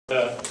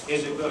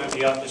Is it going to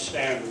be up to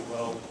standard?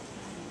 Well,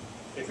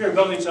 if you're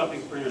building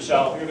something for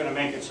yourself, you're going to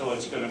make it so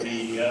it's going to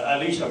be at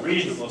least a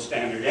reasonable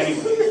standard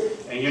anyway.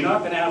 And you're not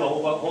going to have a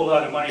whole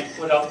lot of money to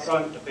put up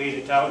front to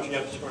pay the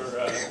townships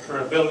for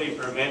a building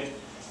permit.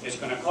 It's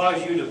going to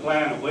cause you to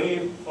plan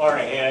way far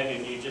ahead,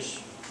 and you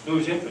just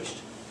lose interest.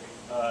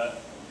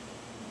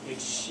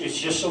 It's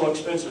just so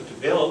expensive to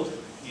build.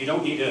 You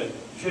don't need to.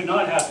 You should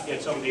not have to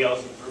get somebody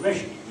else's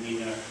permission. I mean,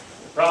 the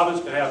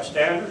province can have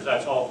standards.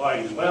 That's all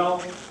fine as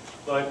well.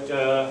 But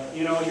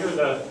you know, you're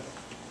the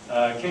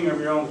king of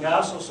your own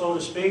castle, so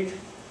to speak,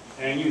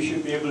 and you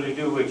should be able to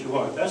do what you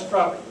want. That's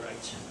property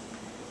rights,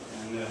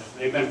 and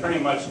they've been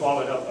pretty much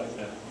swallowed up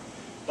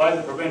by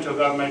the provincial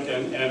government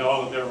and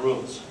all of their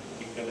rules.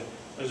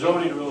 The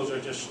zoning rules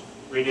are just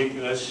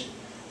ridiculous.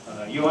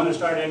 You want to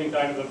start any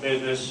kind of a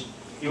business,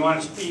 you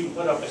want to even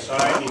put up a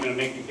sign, you're going to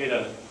make you get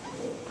a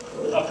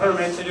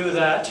permit to do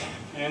that,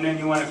 and then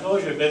you want to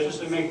close your business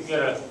and make you get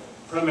a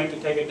permit to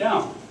take it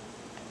down.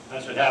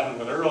 That's what happened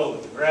with Earl,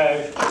 with the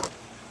garage.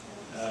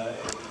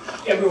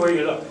 Everywhere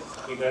you look,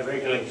 you've got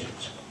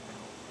regulations.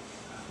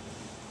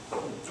 I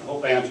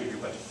hope I answered your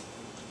question.